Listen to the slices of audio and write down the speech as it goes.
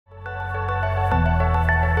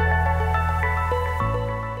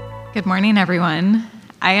Good morning, everyone.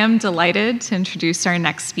 I am delighted to introduce our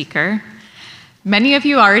next speaker. Many of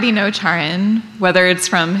you already know Charan, whether it's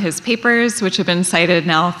from his papers, which have been cited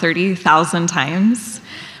now 30,000 times,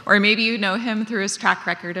 or maybe you know him through his track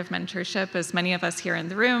record of mentorship, as many of us here in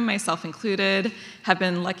the room, myself included, have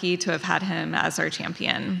been lucky to have had him as our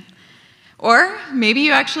champion. Or maybe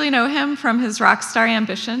you actually know him from his rock star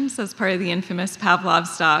ambitions as part of the infamous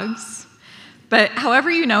Pavlov's dogs. But however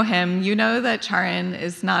you know him, you know that Charan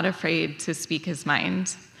is not afraid to speak his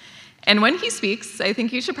mind. And when he speaks, I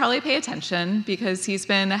think you should probably pay attention because he's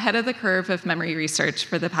been ahead of the curve of memory research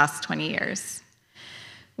for the past 20 years.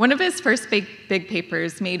 One of his first big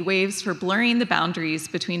papers made waves for blurring the boundaries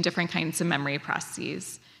between different kinds of memory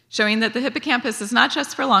processes, showing that the hippocampus is not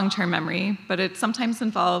just for long-term memory, but it's sometimes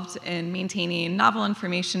involved in maintaining novel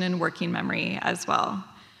information and working memory as well.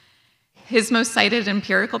 His most cited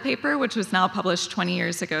empirical paper, which was now published 20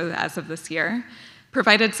 years ago as of this year,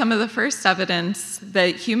 provided some of the first evidence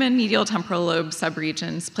that human medial temporal lobe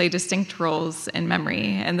subregions play distinct roles in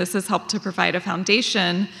memory, and this has helped to provide a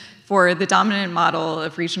foundation for the dominant model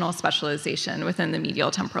of regional specialization within the medial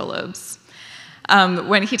temporal lobes.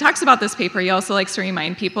 When he talks about this paper, he also likes to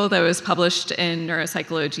remind people that it was published in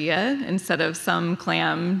Neuropsychologia instead of some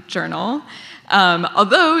clam journal.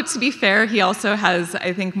 Although, to be fair, he also has,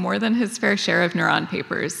 I think, more than his fair share of neuron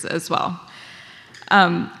papers as well.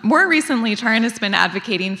 More recently, Charan has been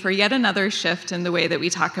advocating for yet another shift in the way that we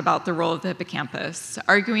talk about the role of the hippocampus,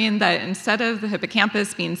 arguing that instead of the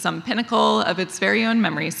hippocampus being some pinnacle of its very own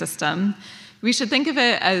memory system, we should think of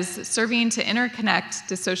it as serving to interconnect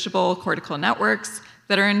dissociable cortical networks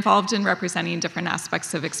that are involved in representing different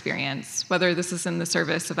aspects of experience, whether this is in the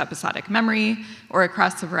service of episodic memory or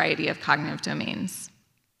across a variety of cognitive domains.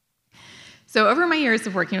 So over my years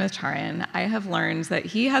of working with Charan, I have learned that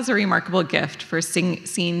he has a remarkable gift for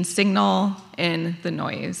seeing signal in the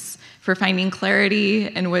noise, for finding clarity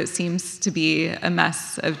in what seems to be a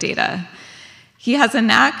mess of data. He has a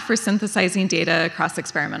knack for synthesizing data across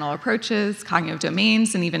experimental approaches, cognitive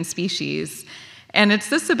domains, and even species. And it's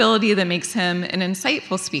this ability that makes him an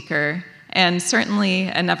insightful speaker and certainly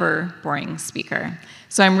a never boring speaker.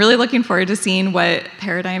 So I'm really looking forward to seeing what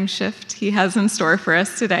paradigm shift he has in store for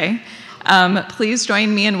us today. Please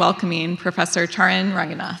join me in welcoming Professor Charan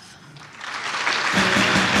Ranganath.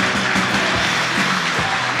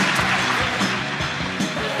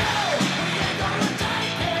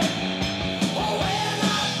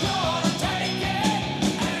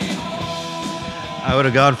 I would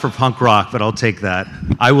have gone for punk rock, but I'll take that.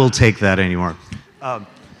 I will take that anymore.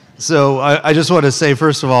 So I just want to say,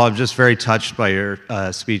 first of all, I'm just very touched by your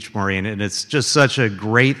speech, Maureen, and it's just such a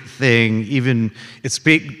great thing. Even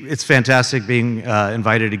it's fantastic being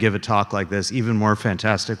invited to give a talk like this. Even more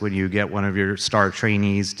fantastic when you get one of your star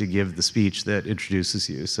trainees to give the speech that introduces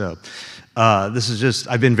you. So this is just,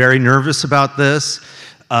 I've been very nervous about this.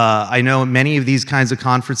 I know many of these kinds of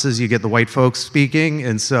conferences you get the white folks speaking,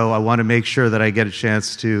 and so I want to make sure that I get a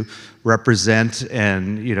chance to represent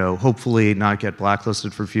and, you know, hopefully not get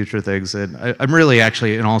blacklisted for future things. And I'm really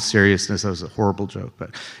actually, in all seriousness, that was a horrible joke,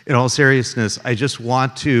 but in all seriousness, I just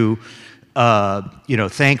want to, you know,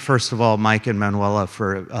 thank first of all Mike and Manuela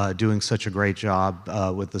for doing such a great job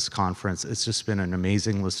with this conference. It's just been an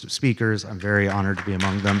amazing list of speakers. I'm very honored to be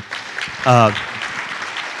among them.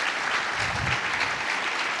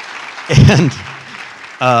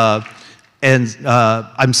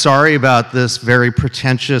 I'm sorry about this very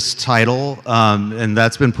pretentious title, and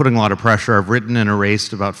that's been putting a lot of pressure. I've written and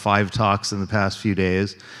erased about 5 talks in the past few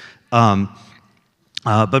days.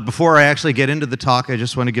 But before I actually get into the talk, I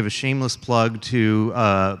just want to give a shameless plug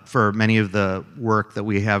for many of the work that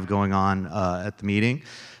we have going on at the meeting.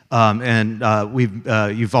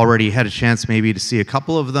 You've already had a chance maybe to see a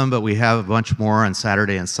couple of them, but we have a bunch more on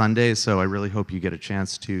Saturday and Sunday, so I really hope you get a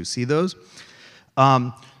chance to see those.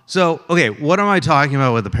 Okay, what am I talking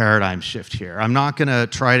about with the paradigm shift here? I'm not going to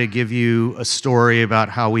try to give you a story about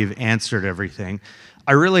how we've answered everything.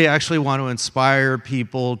 I really actually want to inspire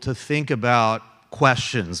people to think about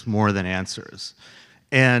questions more than answers.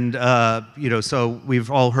 And, you know, so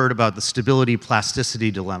we've all heard about the stability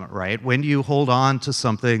plasticity dilemma, right? When do you hold on to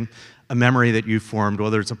something, a memory that you formed,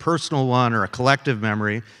 whether it's a personal one or a collective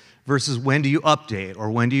memory, versus when do you update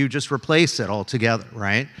or when do you just replace it altogether,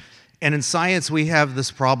 right? And in science, we have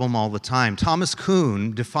this problem all the time. Thomas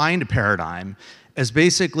Kuhn defined a paradigm as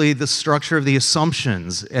basically the structure of the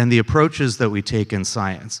assumptions and the approaches that we take in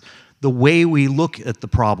science, the way we look at the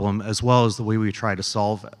problem as well as the way we try to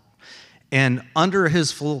solve it. And under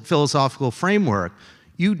his philosophical framework,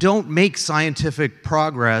 you don't make scientific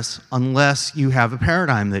progress unless you have a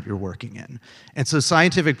paradigm that you're working in. And so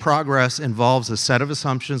scientific progress involves a set of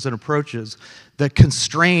assumptions and approaches that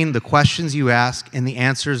constrain the questions you ask and the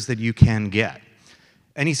answers that you can get.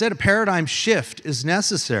 And he said a paradigm shift is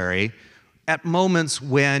necessary at moments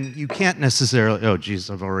when you can't necessarily, oh geez,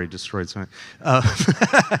 I've already destroyed something.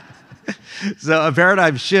 So a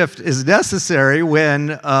paradigm shift is necessary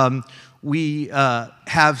when we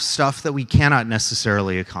have stuff that we cannot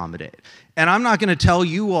necessarily accommodate. And I'm not going to tell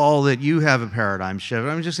you all that you have a paradigm shift.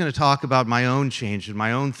 I'm just going to talk about my own change and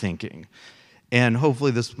my own thinking. And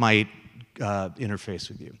hopefully this might interface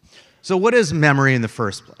with you. So what is memory in the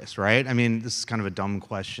first place, right? I mean, this is kind of a dumb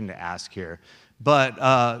question to ask here. But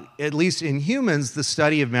at least in humans, the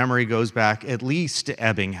study of memory goes back at least to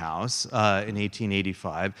Ebbinghaus in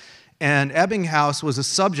 1885. And Ebbinghaus was a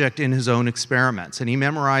subject in his own experiments, and he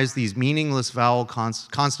memorized these meaningless vowel,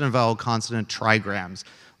 consonant, vowel, consonant trigrams,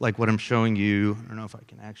 like what I'm showing you. I don't know if I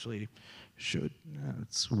can actually show it.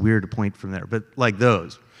 It's weird to point from there, but like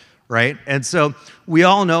those, right? And so we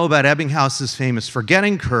all know about Ebbinghaus's famous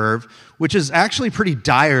forgetting curve, which is actually pretty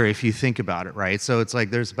dire if you think about it, right? So it's like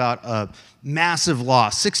there's about a massive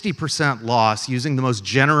loss, 60% loss, using the most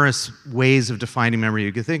generous ways of defining memory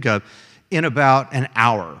you could think of, in about an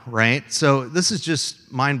hour, right? So this is just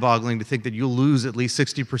mind-boggling to think that you'll lose at least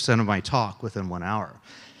 60% of my talk within 1 hour.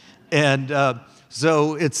 And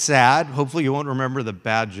so it's sad. Hopefully you won't remember the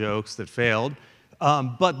bad jokes that failed.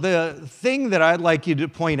 But the thing that I'd like you to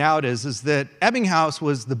point out is that Ebbinghaus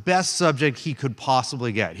was the best subject he could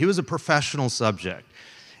possibly get. He was a professional subject,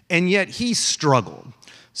 and yet he struggled.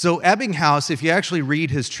 So Ebbinghaus, if you actually read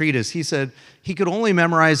his treatise, he said he could only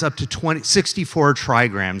memorize up to 64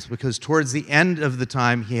 trigrams because towards the end of the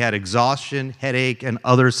time he had exhaustion, headache, and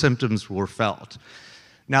other symptoms were felt.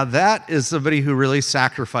 Now that is somebody who really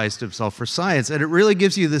sacrificed himself for science, and it really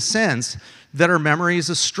gives you the sense that our memory is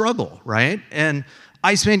a struggle, right? And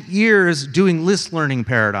I spent years doing list learning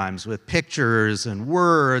paradigms with pictures and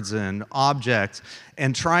words and objects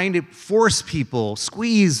and trying to force people,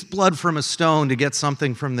 squeeze blood from a stone to get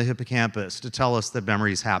something from the hippocampus to tell us that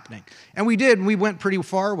memory is happening. And we did, and we went pretty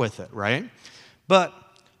far with it, right? But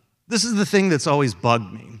this is the thing that's always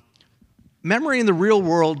bugged me. Memory in the real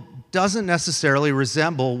world doesn't necessarily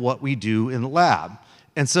resemble what we do in the lab.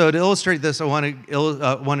 And so to illustrate this, I want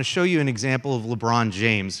to show you an example of LeBron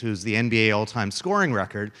James, who's the NBA all-time scoring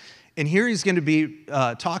record. And here he's going to be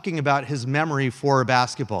talking about his memory for a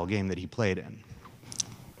basketball game that he played in.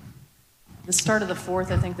 The start of the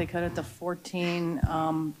fourth, I think they cut it to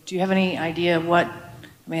 14. Do you have any idea what,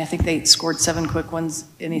 I mean, I think they scored 7 quick ones.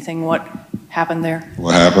 Anything, what happened there?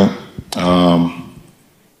 What happened?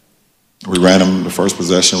 We ran them, the first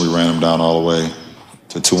possession, we ran them down all the way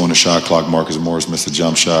to 2 on the shot clock. Marcus Morris missed a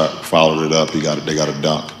jump shot, followed it up, they got a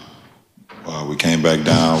dunk. We came back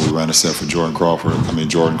down, we ran a set for Jordan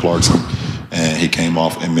Clarkson, and he came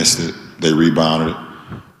off and missed it. They rebounded it.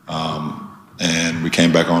 And we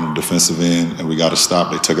came back on the defensive end, and we got a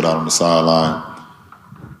stop. They took it out on the sideline.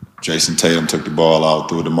 Jason Tatum took the ball out,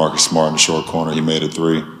 threw it to Marcus Smart in the short corner. He made a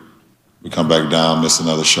 3. We come back down, missed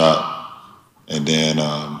another shot, and then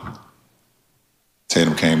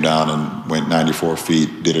Tatum came down and went 94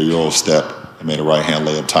 feet, did a Euro step, and made a right-hand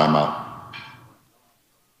layup timeout.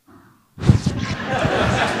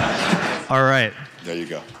 All right. There you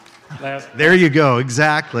go. There you go,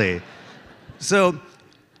 exactly. So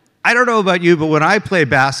I don't know about you, but when I play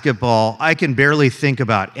basketball, I can barely think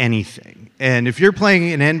about anything. And if you're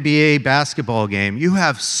playing an NBA basketball game, you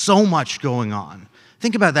have so much going on.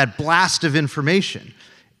 Think about that blast of information.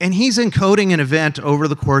 And he's encoding an events over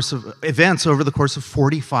the course of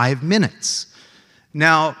 45 minutes.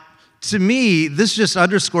 Now, to me, this just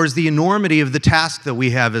underscores the enormity of the task that we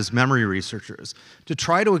have as memory researchers, to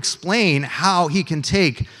try to explain how he can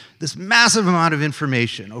take this massive amount of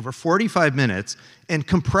information over 45 minutes and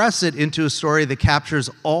compress it into a story that captures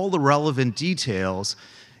all the relevant details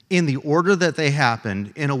in the order that they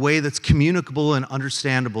happened in a way that's communicable and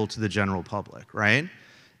understandable to the general public, right?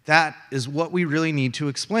 That is what we really need to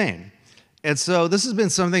explain. And so this has been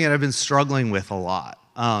something that I've been struggling with a lot.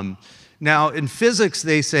 Now, in physics,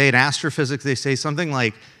 they say, in astrophysics, they say something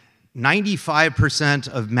like 95%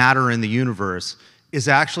 of matter in the universe is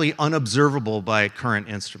actually unobservable by current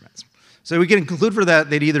instruments. So we can conclude for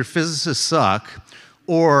that either physicists suck,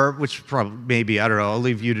 or, which probably maybe, I don't know, I'll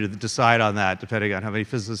leave you to decide on that, depending on how many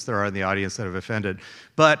physicists there are in the audience that have offended.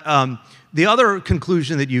 But the other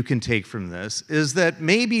conclusion that you can take from this is that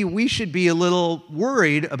maybe we should be a little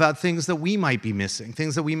worried about things that we might be missing,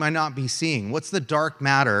 things that we might not be seeing. What's the dark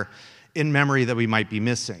matter in memory that we might be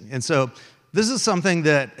missing? And so this is something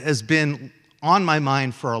that has been on my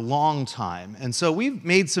mind for a long time. And so we've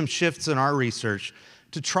made some shifts in our research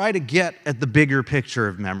to try to get at the bigger picture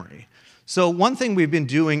of memory. So one thing we've been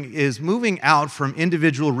doing is moving out from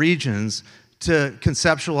individual regions to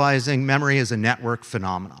conceptualizing memory as a network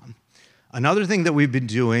phenomenon. Another thing that we've been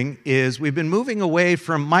doing is we've been moving away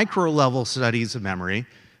from micro-level studies of memory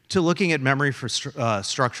to looking at memory for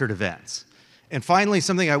structured events. And finally,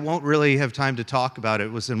 something I won't really have time to talk about, it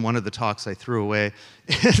was in one of the talks I threw away,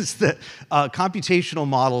 is that computational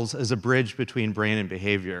models as a bridge between brain and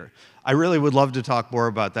behavior. I really would love to talk more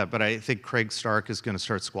about that, but I think Craig Stark is going to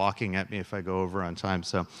start squawking at me if I go over on time.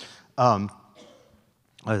 So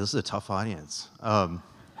this is a tough audience.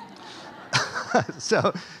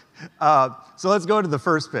 So let's go to the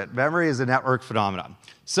first bit. Memory is a network phenomenon.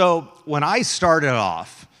 So when I started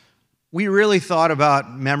off, we really thought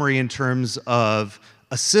about memory in terms of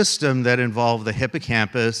a system that involved the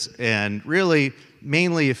hippocampus and really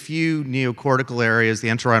mainly a few neocortical areas. The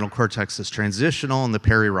entorhinal cortex is transitional, and the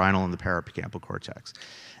perirhinal and the parahippocampal cortex.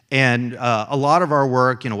 And a lot of our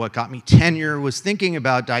work, what got me tenure was thinking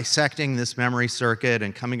about dissecting this memory circuit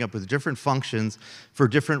and coming up with different functions for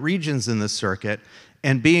different regions in this circuit,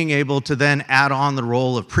 and being able to then add on the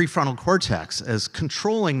role of prefrontal cortex as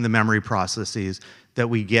controlling the memory processes that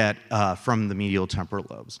we get from the medial temporal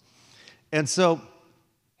lobes. And so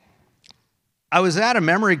I was at a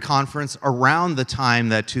memory conference around the time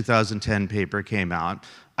that 2010 paper came out.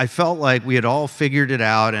 I felt like we had all figured it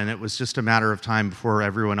out, and it was just a matter of time before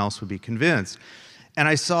everyone else would be convinced. And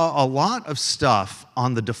I saw a lot of stuff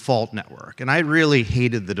on the default network, and I really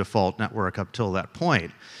hated the default network up till that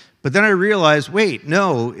point. But then I realized, wait,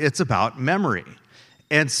 no, it's about memory.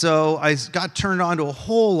 And so I got turned on to a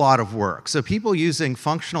whole lot of work. So people using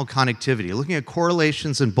functional connectivity, looking at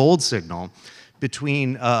correlations in bold signal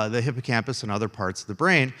between the hippocampus and other parts of the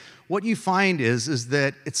brain, what you find is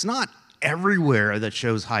that it's not everywhere that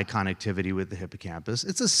shows high connectivity with the hippocampus.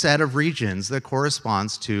 It's a set of regions that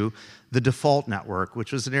corresponds to the default network,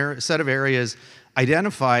 which was a set of areas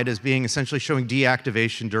identified as being essentially showing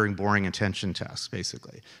deactivation during boring attention tasks,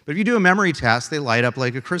 basically. But if you do a memory task, they light up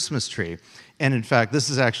like a Christmas tree. And in fact, this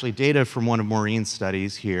is actually data from one of Maureen's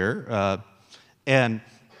studies here. And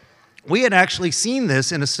we had actually seen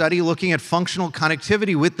this in a study looking at functional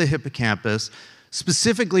connectivity with the hippocampus,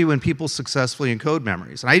 specifically when people successfully encode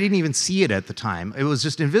memories. And I didn't even see it at the time. It was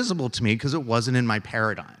just invisible to me because it wasn't in my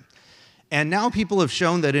paradigm. And now people have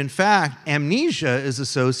shown that, in fact, amnesia is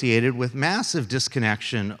associated with massive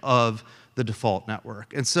disconnection of the default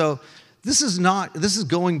network. And so this is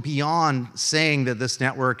going beyond saying that this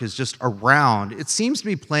network is just around. It seems to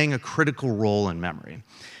be playing a critical role in memory.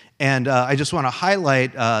 And I just want to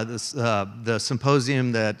highlight the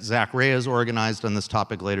symposium that Zach Reyes organized on this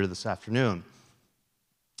topic later this afternoon.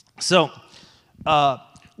 So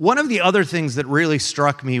one of the other things that really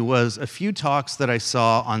struck me was a few talks that I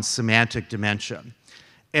saw on semantic dementia.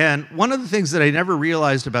 And one of the things that I never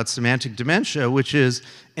realized about semantic dementia, which is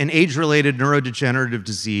an age-related neurodegenerative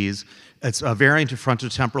disease, it's a variant of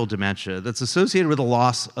frontotemporal dementia that's associated with a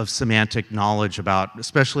loss of semantic knowledge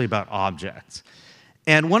especially about objects.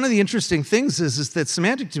 And one of the interesting things is that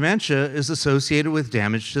semantic dementia is associated with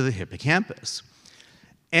damage to the hippocampus.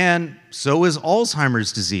 And so is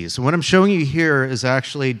Alzheimer's disease. So what I'm showing you here is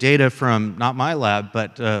actually data from, not my lab,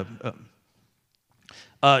 but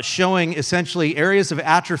showing essentially areas of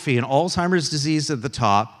atrophy in Alzheimer's disease at the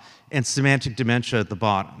top and semantic dementia at the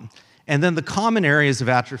bottom. And then the common areas of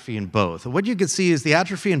atrophy in both. And what you can see is the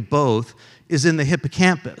atrophy in both is in the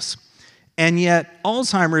hippocampus. And yet,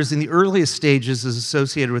 Alzheimer's in the earliest stages is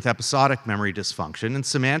associated with episodic memory dysfunction, and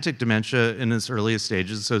semantic dementia in its earliest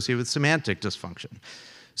stages is associated with semantic dysfunction.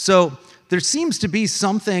 So there seems to be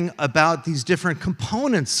something about these different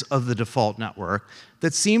components of the default network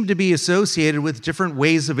that seem to be associated with different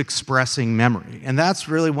ways of expressing memory. And that's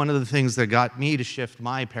really one of the things that got me to shift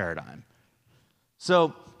my paradigm.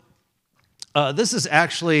 So this is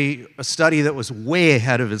actually a study that was way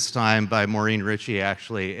ahead of its time by Maureen Ritchie,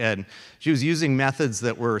 actually. And she was using methods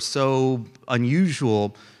that were so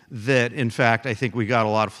unusual that, in fact, I think we got a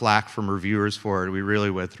lot of flack from reviewers for it. We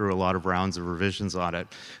really went through a lot of rounds of revisions on it.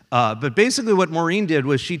 But basically what Maureen did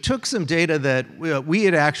was she took some data that we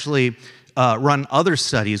had actually run other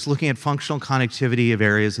studies looking at functional connectivity of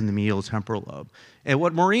areas in the medial temporal lobe. And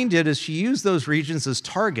what Maureen did is she used those regions as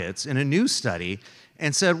targets in a new study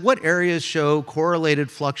and said what areas show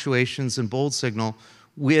correlated fluctuations in bold signal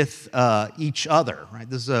with each other, right?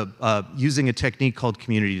 This is using a technique called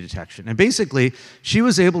community detection. And basically, she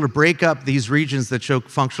was able to break up these regions that show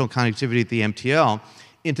functional connectivity at the MTL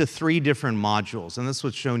into 3 different modules. And this is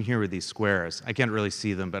what's shown here with these squares. I can't really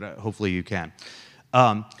see them, but hopefully you can.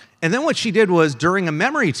 And then what she did was, during a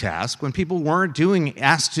memory task, when people weren't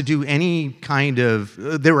asked to do any kind of,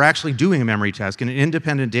 they were actually doing a memory task in an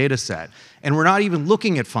independent data set, and we're not even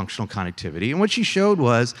looking at functional connectivity. And what she showed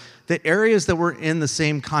was that areas that were in the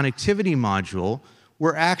same connectivity module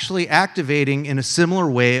were actually activating in a similar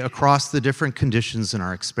way across the different conditions in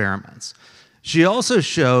our experiments. She also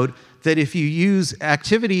showed that if you use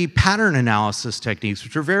activity pattern analysis techniques,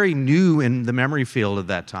 which are very new in the memory field at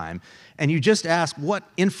that time, and you just ask what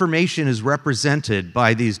information is represented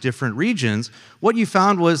by these different regions, what you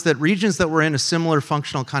found was that regions that were in a similar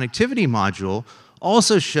functional connectivity module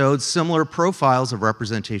also showed similar profiles of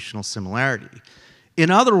representational similarity. In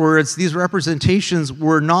other words, these representations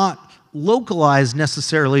were not localized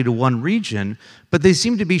necessarily to one region, but they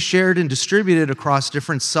seemed to be shared and distributed across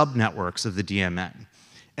different subnetworks of the DMN.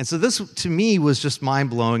 And so this, to me, was just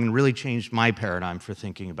mind-blowing and really changed my paradigm for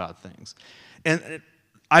thinking about things. And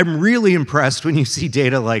I'm really impressed when you see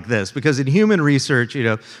data like this, because in human research,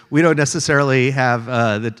 we don't necessarily have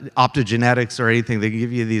the optogenetics or anything that can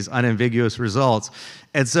give you these unambiguous results.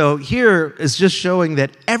 And so here is just showing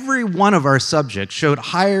that every one of our subjects showed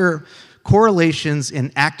higher correlations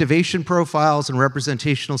in activation profiles and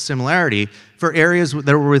representational similarity for areas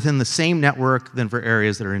that were within the same network than for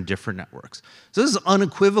areas that are in different networks. So this is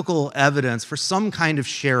unequivocal evidence for some kind of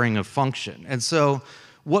sharing of function. And so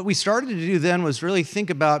what we started to do then was really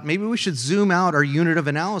think about maybe we should zoom out our unit of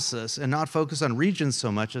analysis and not focus on regions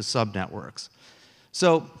so much as subnetworks.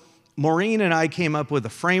 So Maureen and I came up with a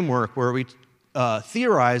framework where we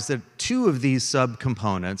theorized that two of these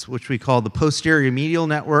subcomponents, which we call the posterior medial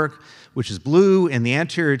network, which is blue, and the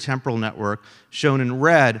anterior temporal network, shown in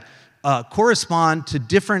red, correspond to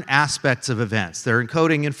different aspects of events. They're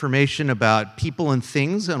encoding information about people and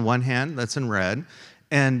things on one hand, that's in red,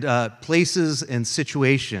 and places and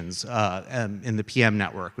situations in the PM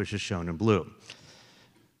network, which is shown in blue.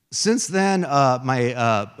 Since then,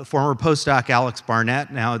 my former postdoc Alex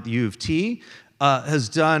Barnett, now at the U of T, has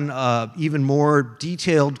done even more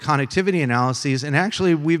detailed connectivity analyses, and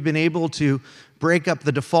actually we've been able to break up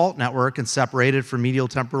the default network and separate it from medial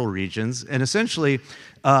temporal regions. And essentially,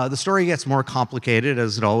 the story gets more complicated,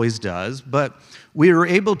 as it always does, but we were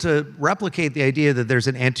able to replicate the idea that there's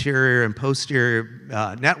an anterior and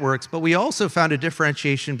posterior networks, but we also found a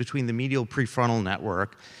differentiation between the medial prefrontal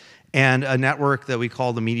network and a network that we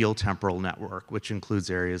call the medial temporal network, which includes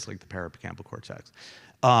areas like the parahippocampal cortex.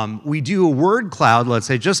 We do a word cloud, let's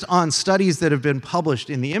say, just on studies that have been published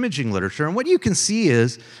in the imaging literature. And what you can see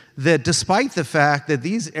is that despite the fact that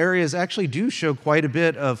these areas actually do show quite a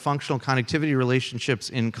bit of functional connectivity relationships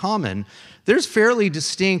in common, there's fairly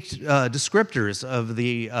distinct descriptors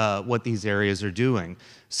of what these areas are doing.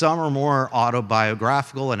 Some are more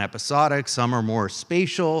autobiographical and episodic, some are more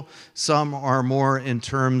spatial, some are more in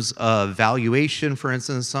terms of valuation, for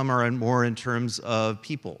instance, some are more in terms of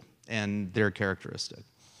people and their characteristics.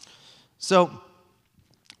 So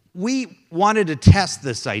we wanted to test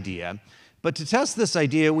this idea, but to test this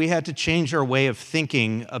idea, we had to change our way of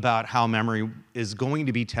thinking about how memory is going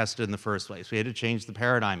to be tested in the first place. We had to change the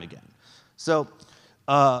paradigm again. So,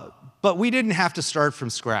 but we didn't have to start from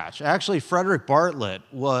scratch. Actually, Frederick Bartlett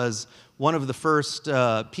was one of the first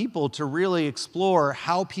people to really explore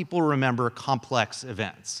how people remember complex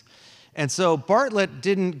events. And so Bartlett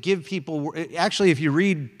didn't give people, actually if you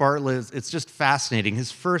read Bartlett, it's just fascinating.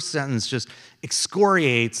 His first sentence just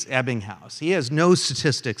excoriates Ebbinghaus. He has no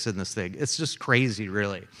statistics in this thing. It's just crazy,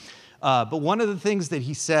 really. But one of the things that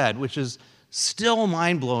he said, which is still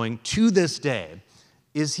mind-blowing to this day,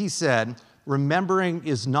 is he said, remembering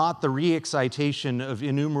is not the re-excitation of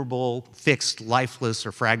innumerable fixed, lifeless,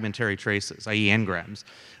 or fragmentary traces, i.e. engrams.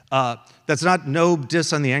 That's not no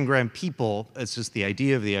diss on the engram people, it's just the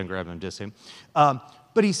idea of the engram I'm dissing.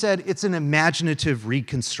 But he said it's an imaginative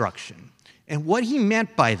reconstruction. And what he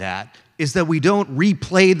meant by that is that we don't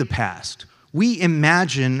replay the past. We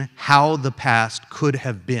imagine how the past could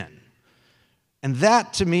have been. And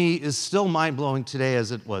that, to me, is still mind-blowing today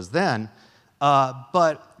as it was then.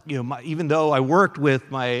 But even though I worked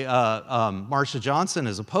with my Marcia Johnson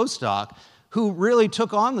as a postdoc, who really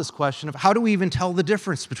took on this question of how do we even tell the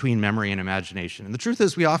difference between memory and imagination? And the truth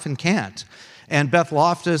is we often can't. And Beth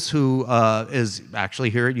Loftus, who is actually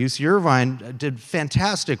here at UC Irvine, did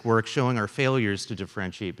fantastic work showing our failures to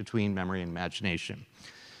differentiate between memory and imagination.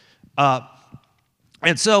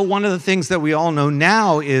 And so one of the things that we all know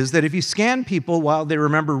now is that if you scan people while they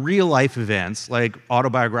remember real-life events, like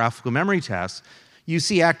autobiographical memory tests, you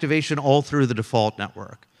see activation all through the default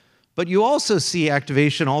network. But you also see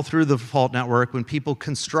activation all through the default network when people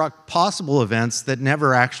construct possible events that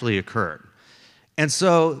never actually occurred. And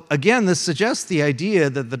so, again, this suggests the idea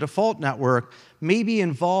that the default network may be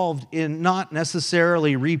involved in not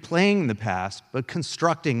necessarily replaying the past, but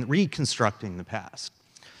reconstructing the past.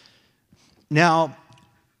 Now,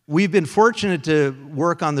 we've been fortunate to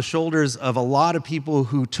work on the shoulders of a lot of people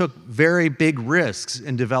who took very big risks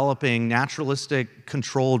in developing naturalistic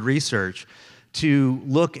controlled research to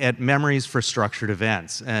look at memories for structured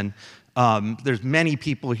events. And there's many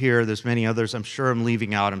people here, there's many others, I'm sure I'm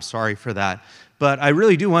leaving out, I'm sorry for that. But I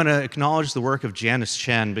really do want to acknowledge the work of Janice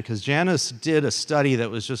Chen, because Janice did a study that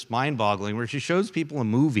was just mind-boggling, where she shows people a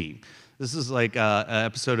movie. This is like an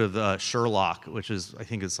episode of Sherlock, which is, I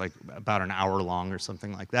think it's like about an hour long or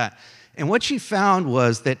something like that. And what she found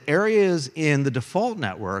was that areas in the default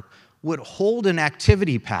network would hold an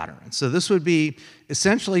activity pattern. So this would be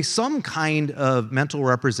essentially some kind of mental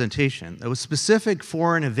representation that was specific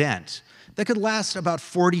for an event that could last about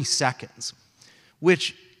 40 seconds,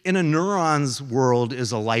 which in a neuron's world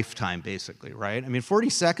is a lifetime, basically, right? I mean, 40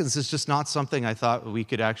 seconds is just not something I thought we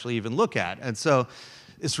could actually even look at. And so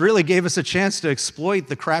this really gave us a chance to exploit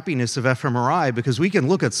the crappiness of fMRI, because we can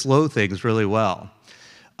look at slow things really well.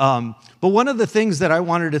 But one of the things that I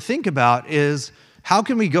wanted to think about is, how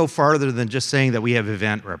can we go farther than just saying that we have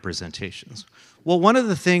event representations? Well, one of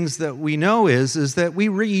the things that we know is that we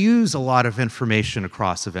reuse a lot of information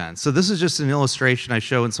across events. So this is just an illustration I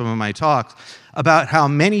show in some of my talks about how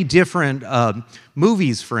many different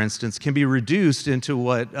movies, for instance, can be reduced into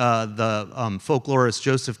what the folklorist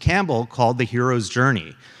Joseph Campbell called the hero's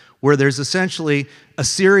journey, where there's essentially a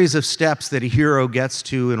series of steps that a hero gets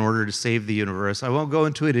to in order to save the universe. I won't go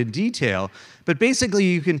into it in detail, but basically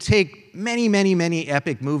you can take many, many, many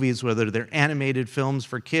epic movies, whether they're animated films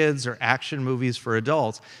for kids or action movies for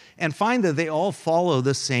adults, and find that they all follow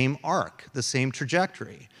the same arc, the same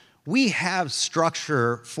trajectory. We have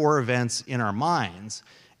structure for events in our minds,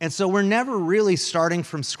 and so we're never really starting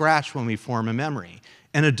from scratch when we form a memory.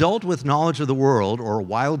 An adult with knowledge of the world, or a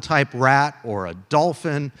wild-type rat, or a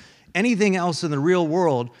dolphin, anything else in the real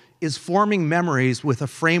world, is forming memories with a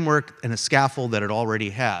framework and a scaffold that it already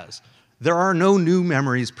has. There are no new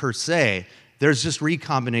memories per se, there's just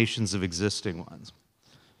recombinations of existing ones.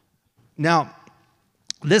 Now,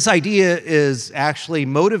 this idea is actually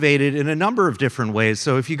motivated in a number of different ways.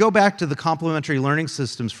 So if you go back to the complementary learning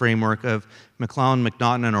systems framework of McClellan,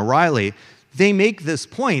 McNaughton, and O'Reilly, they make this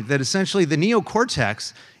point that essentially the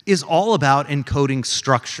neocortex is all about encoding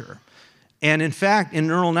structure. And in fact, in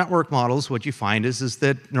neural network models, what you find is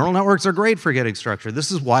that neural networks are great for getting structure.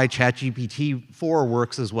 This is why ChatGPT-4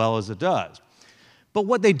 works as well as it does. But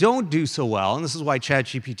what they don't do so well, and this is why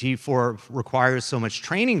ChatGPT-4 requires so much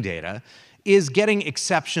training data, is getting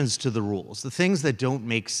exceptions to the rules, the things that don't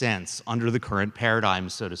make sense under the current paradigm,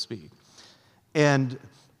 so to speak. And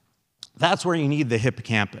that's where you need the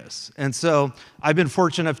hippocampus. And so I've been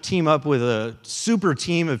fortunate enough to team up with a super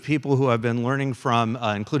team of people who I've been learning from,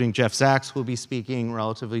 including Jeff Sachs, who will be speaking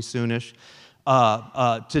relatively soonish,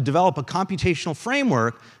 to develop a computational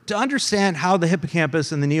framework to understand how the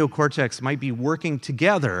hippocampus and the neocortex might be working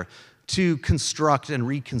together to construct and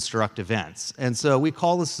reconstruct events. And so we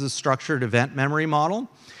call this the structured event memory model.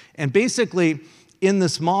 And basically, in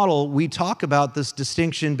this model, we talk about this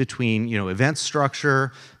distinction between, event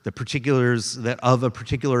structure, the particulars of a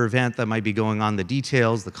particular event that might be going on, the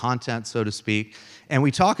details, the content, so to speak. And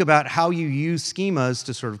we talk about how you use schemas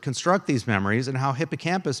to sort of construct these memories, and how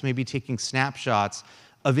hippocampus may be taking snapshots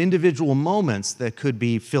of individual moments that could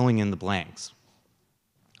be filling in the blanks.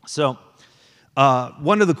 So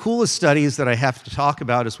one of the coolest studies that I have to talk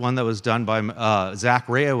about is one that was done by Zach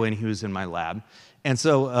Rea when he was in my lab. And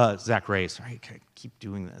so, Zach Ray, sorry, I keep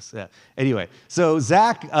doing this. Anyway, so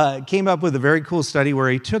Zach came up with a very cool study where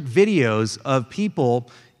he took videos of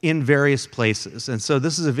people in various places. And so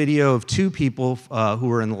this is a video of two people who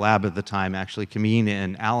were in the lab at the time, actually, Kameen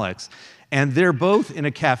and Alex. And they're both in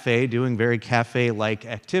a cafe doing very cafe-like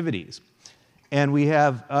activities. And we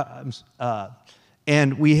have, so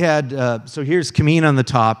here's Kameen on the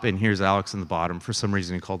top, and here's Alex on the bottom. For some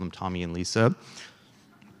reason, he called them Tommy and Lisa.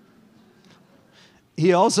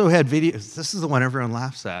 He also had videos. This is the one everyone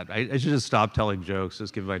laughs at. I should just stop telling jokes,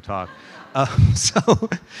 just give my talk. So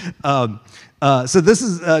this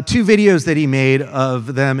is two videos that he made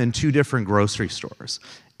of them in two different grocery stores.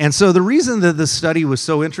 And so the reason that this study was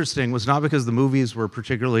so interesting was not because the movies were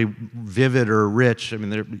particularly vivid or rich. I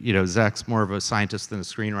mean, Zach's more of a scientist than a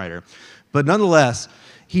screenwriter. But nonetheless,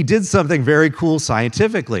 he did something very cool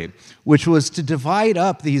scientifically, which was to divide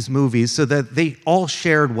up these movies so that they all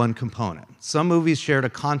shared one component. Some movies shared a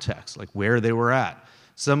context, like where they were at.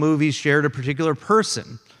 Some movies shared a particular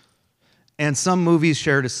person. And some movies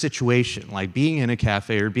shared a situation, like being in a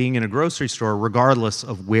cafe or being in a grocery store, regardless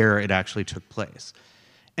of where it actually took place.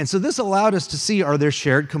 And so this allowed us to see, are there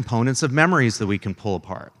shared components of memories that we can pull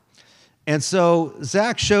apart? And so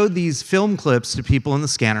Zach showed these film clips to people in the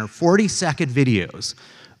scanner, 40-second videos,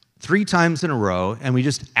 3 times in a row, and we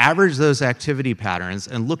just averaged those activity patterns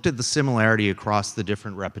and looked at the similarity across the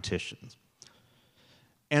different repetitions.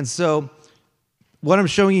 And so what I'm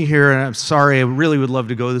showing you here, and I'm sorry, I really would love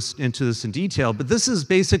to go into this in detail, but this is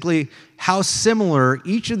basically how similar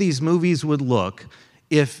each of these movies would look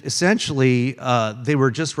if essentially they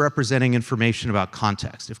were just representing information about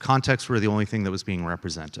context, if context were the only thing that was being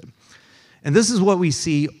represented. And this is what we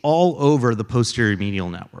see all over the posterior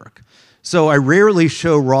medial network. So I rarely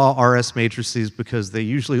show raw RS matrices because they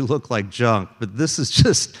usually look like junk, but this is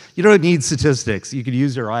just, you don't need statistics. You could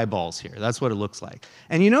use your eyeballs here. That's what it looks like.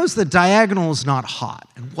 And you notice the diagonal is not hot.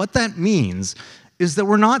 And what that means is that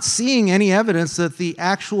we're not seeing any evidence that the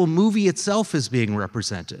actual movie itself is being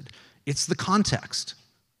represented. It's the context.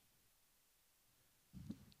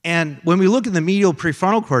 And when we look at the medial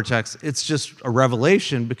prefrontal cortex, it's just a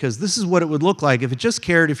revelation because this is what it would look like if it just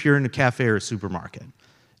cared if you're in a cafe or a supermarket.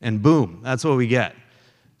 And boom, that's what we get.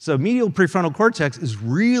 So medial prefrontal cortex is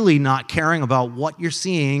really not caring about what you're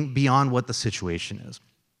seeing beyond what the situation is.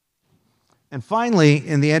 And finally,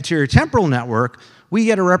 in the anterior temporal network, we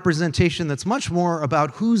get a representation that's much more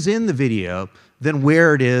about who's in the video than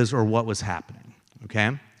where it is or what was happening, okay?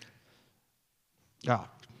 Oh,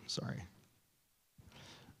 sorry.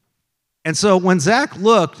 And so when Zach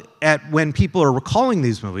looked at when people are recalling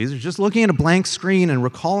these movies, or just looking at a blank screen and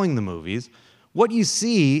recalling the movies, what you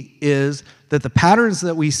see is that the patterns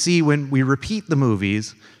that we see when we repeat the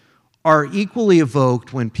movies are equally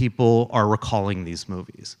evoked when people are recalling these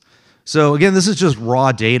movies. So again, this is just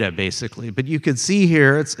raw data, basically. But you can see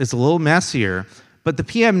here, it's a little messier, but the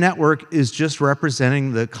PM network is just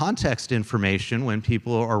representing the context information when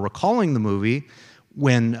people are recalling the movie,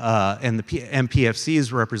 and the MPFC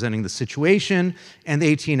is representing the situation, and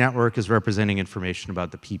the AT network is representing information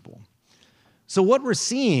about the people. So what we're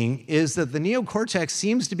seeing is that the neocortex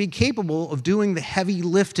seems to be capable of doing the heavy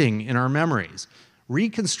lifting in our memories,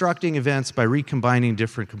 reconstructing events by recombining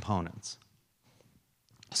different components.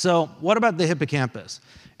 So what about the hippocampus?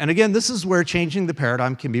 And again, this is where changing the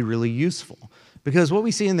paradigm can be really useful, because what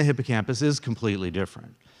we see in the hippocampus is completely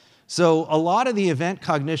different. So a lot of the event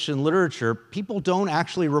cognition literature, people don't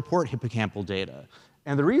actually report hippocampal data.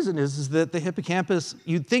 And the reason is that the hippocampus,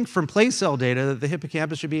 you'd think from place cell data that the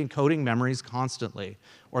hippocampus should be encoding memories constantly,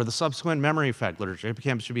 or the subsequent memory effect literature,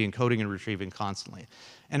 hippocampus should be encoding and retrieving constantly.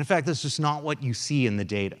 And in fact, that's just not what you see in the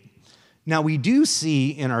data. Now, we do see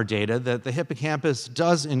in our data that the hippocampus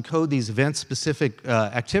does encode these event-specific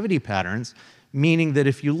activity patterns, meaning that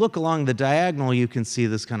if you look along the diagonal, you can see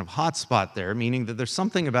this kind of hotspot there, meaning that there's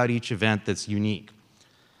something about each event that's unique.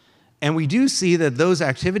 And we do see that those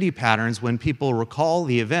activity patterns, when people recall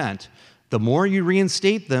the event, the more you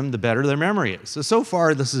reinstate them, the better their memory is. So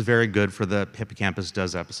far, this is very good for the hippocampus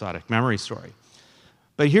does episodic memory story.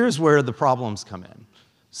 But here's where the problems come in.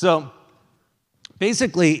 So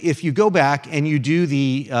basically, if you go back and you do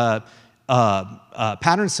the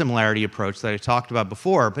pattern similarity approach that I talked about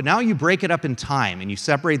before, but now you break it up in time and you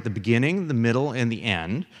separate the beginning, the middle, and the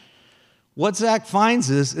end, what Zach finds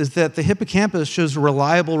is that the hippocampus shows a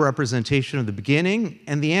reliable representation of the beginning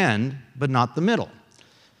and the end, but not the middle.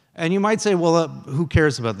 And you might say, well, who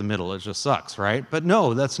cares about the middle? It just sucks, right? But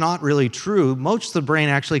no, that's not really true. Most of the brain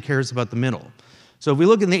actually cares about the middle. So if we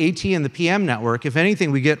look in the AT and the PM network, if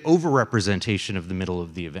anything, we get overrepresentation of the middle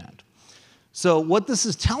of the event. So what this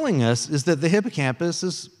is telling us is that the hippocampus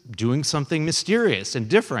is doing something mysterious and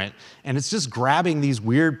different, and it's just grabbing these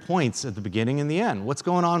weird points at the beginning and the end. What's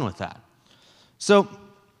going on with that? So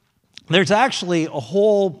there's actually a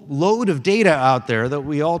whole load of data out there that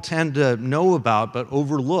we all tend to know about but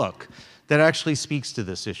overlook that actually speaks to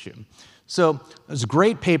this issue. So there's a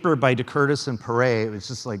great paper by DeCurtis and Perret. It was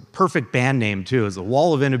just like perfect band name too. It's a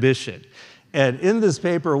wall of inhibition. And in this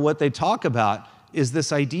paper, what they talk about is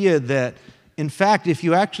this idea that, in fact, if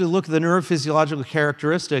you actually look at the neurophysiological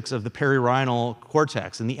characteristics of the perirhinal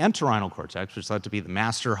cortex and the entorhinal cortex, which is thought to be the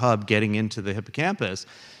master hub getting into the hippocampus,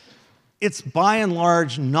 it's by and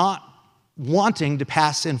large not wanting to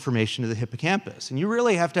pass information to the hippocampus. And you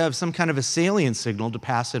really have to have some kind of a salient signal to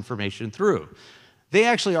pass information through. They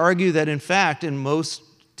actually argue that, in fact, in most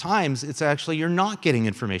times, it's actually you're not getting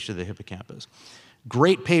information to the hippocampus.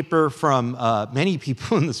 Great paper from many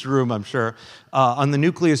people in this room, I'm sure, on the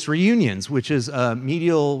nucleus reunions, which is a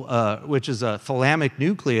thalamic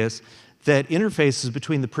nucleus that interfaces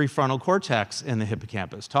between the prefrontal cortex and the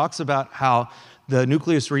hippocampus. Talks about how the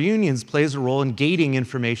nucleus reunions plays a role in gating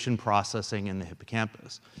information processing in the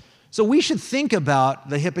hippocampus. So we should think about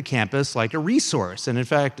the hippocampus like a resource. And in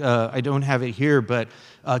fact, I don't have it here, but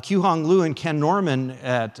Q-Hong Liu and Ken Norman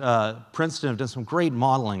at Princeton have done some great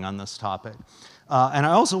modeling on this topic. And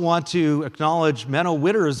I also want to acknowledge Menno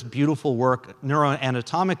Witter's beautiful work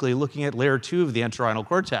neuroanatomically looking at layer 2 of the entorhinal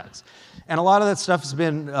cortex. And a lot of that stuff has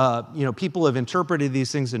been, people have interpreted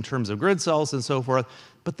these things in terms of grid cells and so forth.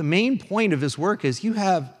 But the main point of his work is you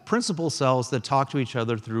have principal cells that talk to each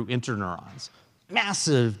other through interneurons.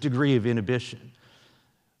 Massive degree of inhibition.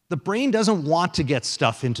 The brain doesn't want to get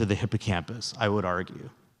stuff into the hippocampus, I would argue.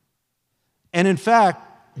 And in fact,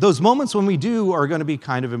 those moments when we do are going to be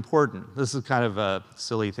kind of important. This is kind of a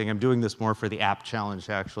silly thing. I'm doing this more for the app challenge,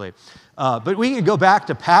 actually. But we can go back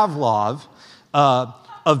to Pavlov,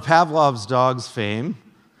 of Pavlov's dogs fame.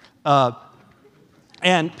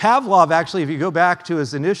 And Pavlov, actually, if you go back to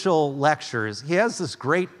his initial lectures, he has this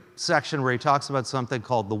great section where he talks about something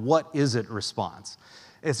called the what is it response.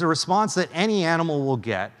 It's a response that any animal will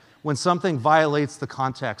get when something violates the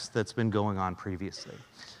context that's been going on previously.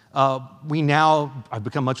 I've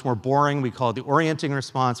become much more boring. We call it the orienting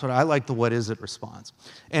response, but I like the what is it response.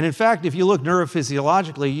 And in fact, if you look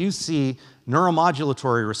neurophysiologically, you see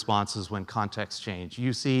neuromodulatory responses when contexts change.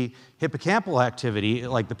 You see hippocampal activity,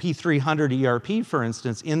 like the P300 ERP, for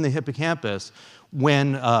instance, in the hippocampus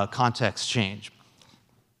when contexts change.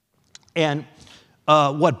 And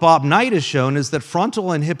what Bob Knight has shown is that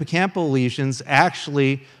frontal and hippocampal lesions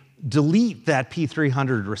actually delete that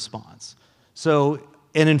P300 response.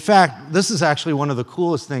 And in fact, this is actually one of the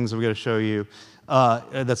coolest things I'm going to show you,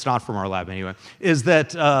 that's not from our lab anyway, is that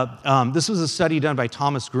this was a study done by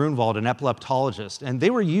Thomas Grunwald, an epileptologist, and they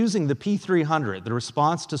were using the P300, the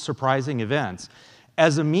response to surprising events,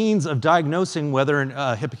 as a means of diagnosing whether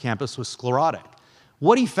a hippocampus was sclerotic.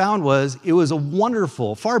 What he found was it was a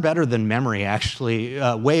wonderful, far better than memory actually,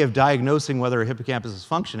 way of diagnosing whether a hippocampus is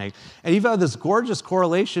functioning. And he found this gorgeous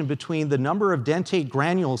correlation between the number of dentate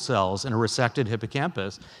granule cells in a resected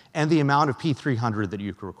hippocampus and the amount of P300 that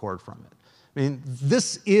you could record from it. I mean,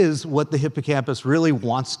 this is what the hippocampus really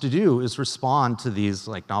wants to do, is respond to these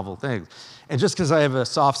like novel things. And just because I have a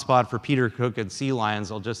soft spot for Peter Cook and sea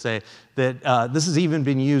lions, I'll just say that this has even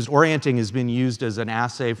been used, orienting has been used as an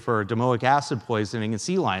assay for domoic acid poisoning in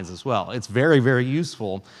sea lions as well. It's very, very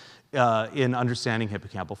useful in understanding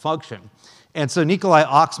hippocampal function. And so Nikolai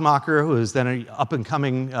Oxmacher, who is then an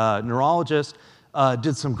up-and-coming neurologist,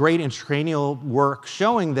 did some great intracranial work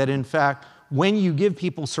showing that, in fact, when you give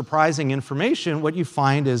people surprising information, what you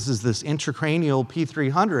find is this intracranial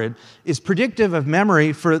P300 is predictive of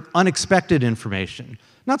memory for unexpected information.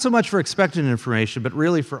 Not so much for expected information, but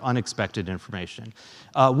really for unexpected information.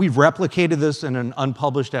 We've replicated this in an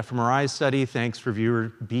unpublished fMRI study, thanks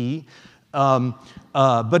reviewer B.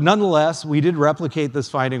 But nonetheless, we did replicate this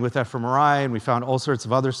finding with fMRI, and we found all sorts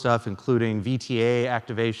of other stuff, including VTA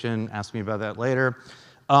activation. Ask me about that later.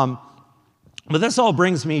 But this all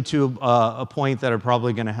brings me to a point that I'm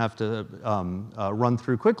probably going to have to run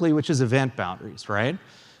through quickly, which is event boundaries, right?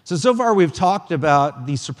 So far we've talked about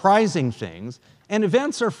the surprising things, and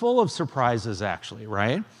events are full of surprises, actually,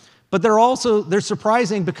 right? But they're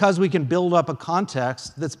surprising because we can build up a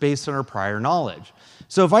context that's based on our prior knowledge.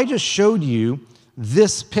 So if I just showed you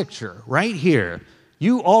this picture right here,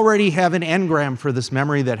 you already have an engram for this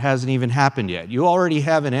memory that hasn't even happened yet. You already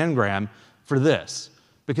have an engram for this.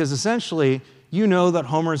 Because essentially, you know that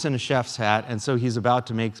Homer's in a chef's hat, and so he's about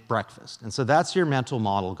to make breakfast. And so that's your mental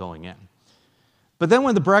model going in. But then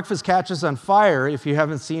when the breakfast catches on fire, if you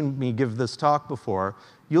haven't seen me give this talk before,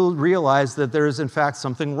 you'll realize that there is, in fact,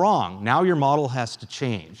 something wrong. Now your model has to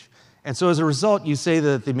change. And so as a result, you say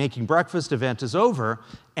that the making breakfast event is over,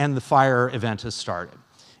 and the fire event has started.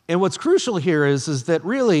 And what's crucial here is that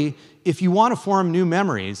really, if you want to form new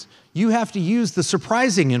memories, you have to use the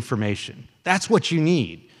surprising information. That's what you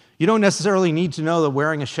need. You don't necessarily need to know that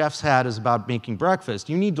wearing a chef's hat is about making breakfast.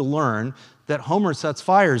 You need to learn that Homer sets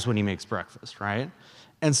fires when he makes breakfast, right?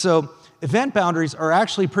 And so event boundaries are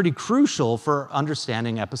actually pretty crucial for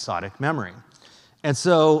understanding episodic memory. And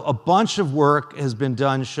so a bunch of work has been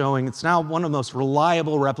done showing, it's now one of the most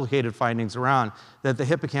reliable replicated findings around, that the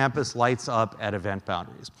hippocampus lights up at event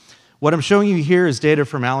boundaries. What I'm showing you here is data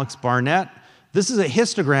from Alex Barnett. This is a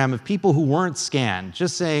histogram of people who weren't scanned,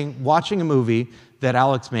 just saying, watching a movie that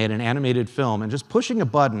Alex made, an animated film, and just pushing a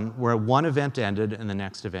button where one event ended and the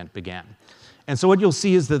next event began. And so what you'll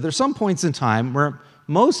see is that there's some points in time where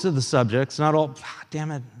most of the subjects, not all,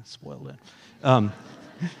 damn it, spoiled it.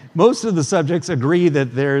 Most of the subjects agree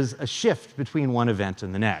that there's a shift between one event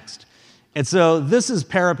and the next. And so this is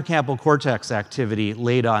parahippocampal cortex activity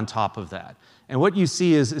laid on top of that. And what you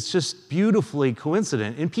see is it's just beautifully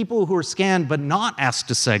coincident. In people who are scanned but not asked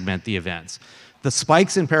to segment the events, the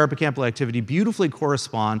spikes in parahippocampal activity beautifully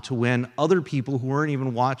correspond to when other people who weren't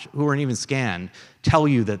even scanned tell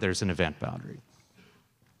you that there's an event boundary.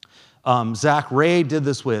 Zach Ray did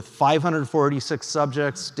this with 546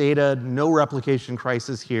 subjects, data, no replication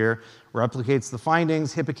crisis here, replicates the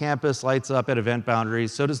findings, hippocampus lights up at event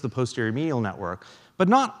boundaries, so does the posterior medial network. But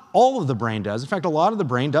not all of the brain does. In fact, a lot of the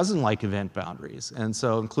brain doesn't like event boundaries, and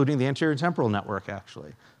so including the anterior temporal network,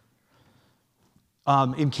 actually.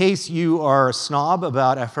 In case you are a snob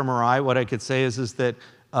about fMRI, what I could say is that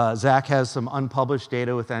Zach has some unpublished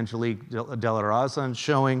data with Angelique Delarazan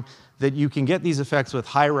showing that you can get these effects with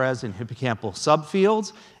high-res and hippocampal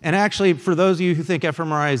subfields. And actually, for those of you who think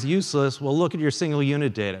fMRI is useless, well, look at your single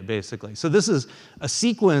unit data, basically. So this is a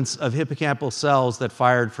sequence of hippocampal cells that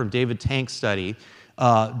fired from David Tank's study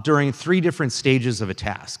during 3 different stages of a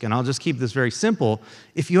task. And I'll just keep this very simple.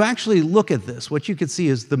 If you actually look at this, what you can see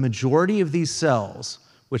is the majority of these cells,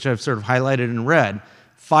 which I've sort of highlighted in red,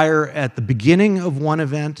 fire at the beginning of one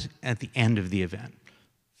event, at the end of the event.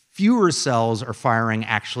 Fewer cells are firing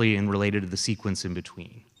actually and related to the sequence in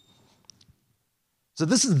between. So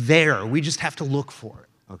this is there. We just have to look for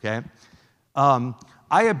it, okay?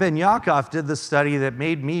 Aya Ben-Yaakov did this study that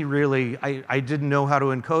made me really, I didn't know how to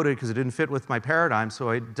encode it because it didn't fit with my paradigm, so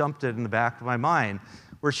I dumped it in the back of my mind,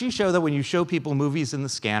 where she showed that when you show people movies in the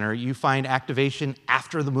scanner, you find activation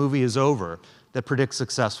after the movie is over that predicts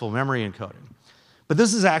successful memory encoding. But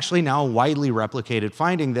this is actually now a widely replicated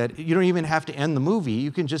finding that you don't even have to end the movie,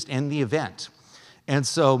 you can just end the event. And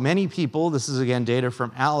so many people, this is again data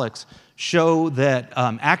from Alex, show that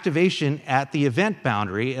activation at the event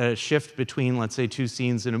boundary, a shift between, let's say, 2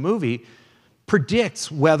 scenes in a movie, predicts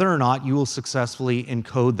whether or not you will successfully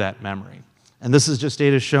encode that memory. And this is just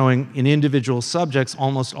data showing in individual subjects,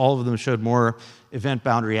 almost all of them showed more event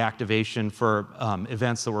boundary activation for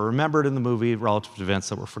events that were remembered in the movie relative to events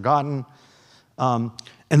that were forgotten.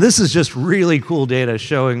 And this is just really cool data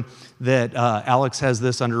showing that Alex has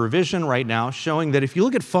this under revision right now, showing that if you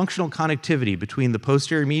look at functional connectivity between the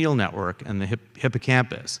posterior medial network and the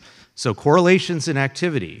hippocampus, so correlations in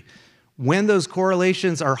activity, when those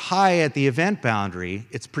correlations are high at the event boundary,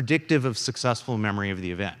 it's predictive of successful memory of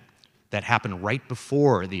the event. That happened right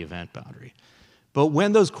before the event boundary. But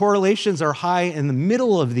when those correlations are high in the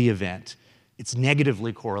middle of the event, it's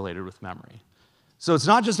negatively correlated with memory. So it's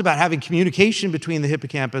not just about having communication between the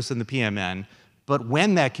hippocampus and the PMN, but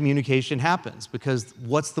when that communication happens, because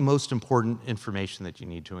what's the most important information that you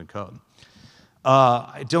need to encode?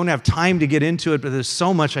 I don't have time to get into it, but there's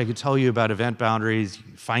so much I could tell you about event boundaries.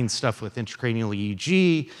 You find stuff with intracranial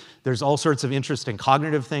EEG. There's all sorts of interesting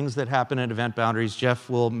cognitive things that happen at event boundaries.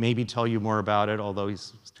 Jeff will maybe tell you more about it, although he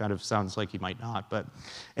kind of sounds like he might not. But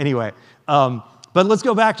anyway, but let's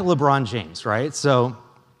go back to LeBron James, right? So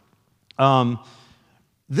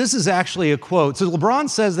this is actually a quote. So LeBron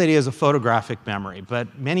says that he has a photographic memory,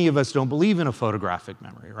 but many of us don't believe in a photographic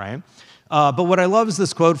memory, right? But what I love is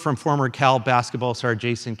this quote from former Cal basketball star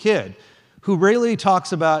Jason Kidd, who really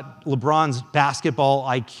talks about LeBron's basketball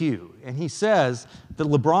IQ. And he says that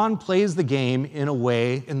LeBron plays the game in a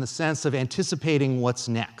way in the sense of anticipating what's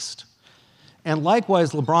next. And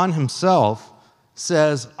likewise, LeBron himself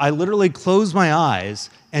says, I literally close my eyes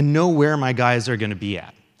and know where my guys are going to be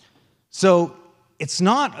at. So it's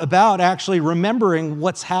not about actually remembering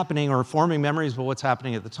what's happening or forming memories of what's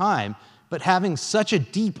happening at the time, but having such a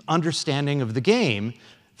deep understanding of the game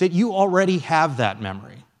that you already have that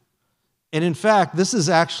memory. And in fact, this is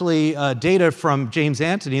actually data from James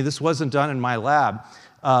Anthony. This wasn't done in my lab,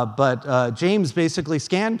 but James basically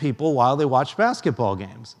scanned people while they watched basketball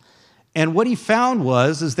games. And what he found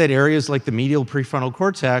is that areas like the medial prefrontal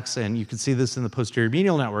cortex, and you can see this in the posterior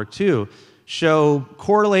medial network too, show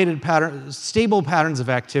correlated patterns, stable patterns of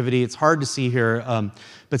activity. It's hard to see here,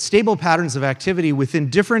 but stable patterns of activity within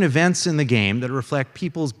different events in the game that reflect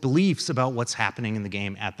people's beliefs about what's happening in the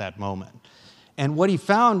game at that moment. And what he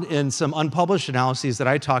found in some unpublished analyses that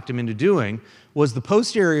I talked him into doing was the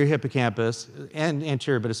posterior hippocampus, and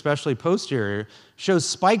anterior, but especially posterior, shows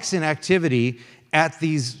spikes in activity at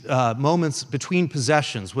these moments between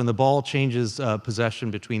possessions, when the ball changes possession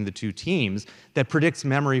between the 2 teams, that predicts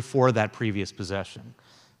memory for that previous possession.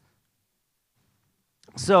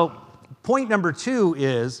 So point number 2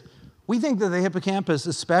 is, we think that the hippocampus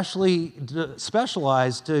is specialized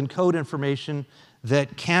to encode information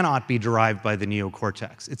that cannot be derived by the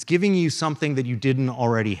neocortex. It's giving you something that you didn't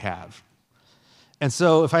already have. And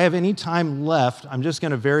so if I have any time left, I'm just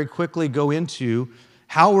going to very quickly go into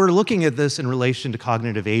how we're looking at this in relation to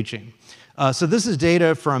cognitive aging. So this is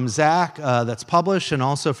data from Zach that's published, and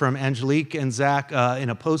also from Angelique and Zach in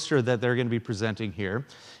a poster that they're going to be presenting here.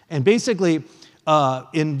 And basically,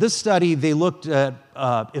 in this study, they looked at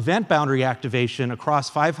event boundary activation across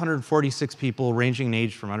 546 people ranging in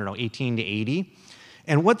age from, 18 to 80.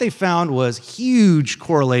 And what they found was huge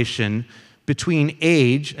correlation between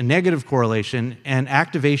age, a negative correlation, and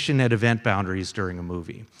activation at event boundaries during a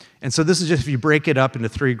movie. And so this is just, if you break it up into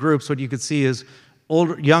 3 groups, what you could see is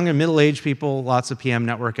young and middle-aged people, lots of PM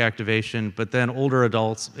network activation, but then older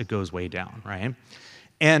adults, it goes way down, right?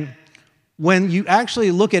 And when you actually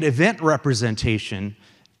look at event representation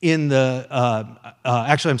in the,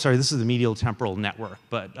 actually, I'm sorry, this is the medial temporal network,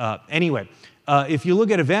 but anyway, if you look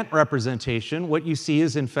at event representation, what you see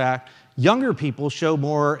is, in fact, younger people show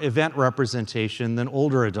more event representation than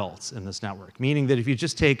older adults in this network, meaning that if you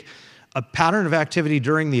just take a pattern of activity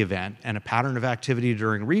during the event and a pattern of activity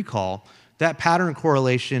during recall, that pattern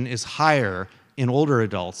correlation is higher in older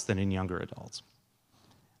adults than in younger adults.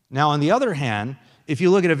 Now, on the other hand, if you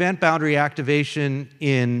look at event boundary activation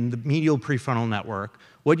in the medial prefrontal network,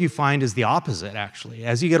 what you find is the opposite, actually.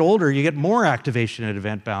 As you get older, you get more activation at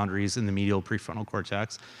event boundaries in the medial prefrontal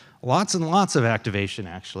cortex, lots and lots of activation,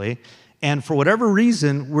 actually. And for whatever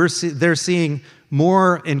reason, they're seeing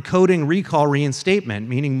more encoding recall reinstatement,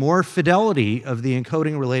 meaning more fidelity of the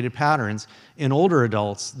encoding-related patterns in older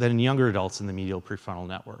adults than in younger adults in the medial prefrontal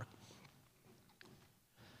network.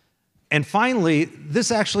 And finally,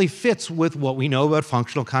 this actually fits with what we know about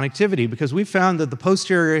functional connectivity, because we found that the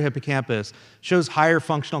posterior hippocampus shows higher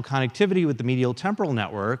functional connectivity with the medial temporal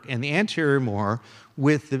network, and the anterior more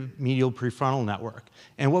with the medial prefrontal network.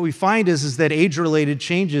 And what we find is that age-related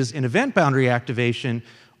changes in event boundary activation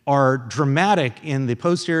are dramatic in the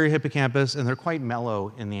posterior hippocampus, and they're quite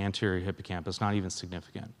mellow in the anterior hippocampus, not even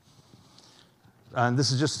significant. And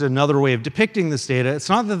this is just another way of depicting this data. It's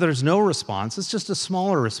not that there's no response, it's just a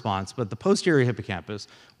smaller response, but the posterior hippocampus,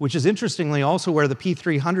 which is interestingly also where the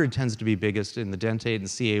P300 tends to be biggest in the dentate and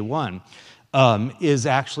CA1,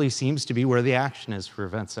 seems to be where the action is for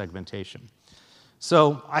event segmentation.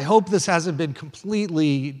 So I hope this hasn't been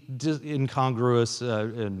completely incongruous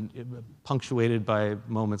and punctuated by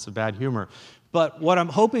moments of bad humor. But what I'm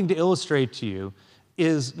hoping to illustrate to you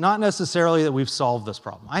is not necessarily that we've solved this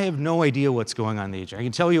problem. I have no idea what's going on in the aging. I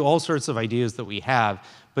can tell you all sorts of ideas that we have,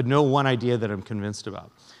 but no one idea that I'm convinced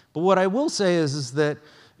about. But what I will say is that,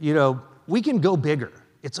 we can go bigger.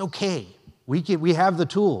 It's okay. We have the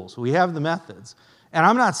tools. We have the methods. And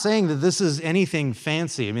I'm not saying that this is anything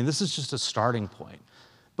fancy. I mean, this is just a starting point.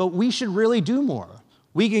 But we should really do more.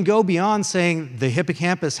 We can go beyond saying the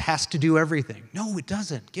hippocampus has to do everything. No, it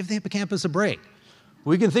doesn't. Give the hippocampus a break.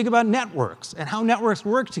 We can think about networks and how networks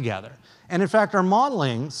work together. And in fact, our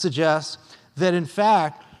modeling suggests that, in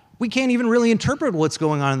fact, we can't even really interpret what's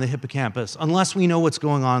going on in the hippocampus unless we know what's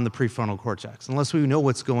going on in the prefrontal cortex, unless we know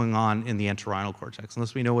what's going on in the entorhinal cortex,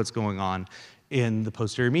 unless we know what's going on in the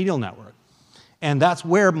posterior medial network. And that's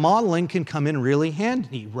where modeling can come in really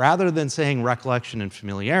handy. Rather than saying recollection and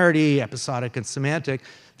familiarity, episodic and semantic,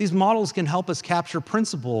 these models can help us capture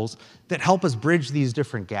principles that help us bridge these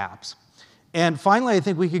different gaps. And finally, I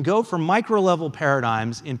think we can go from micro-level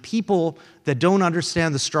paradigms in people that don't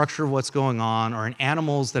understand the structure of what's going on, or in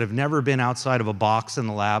animals that have never been outside of a box in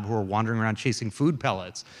the lab who are wandering around chasing food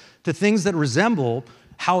pellets, to things that resemble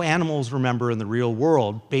how animals remember in the real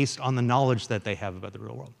world based on the knowledge that they have about the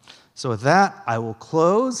real world. So with that, I will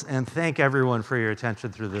close and thank everyone for your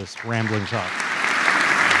attention through this rambling talk.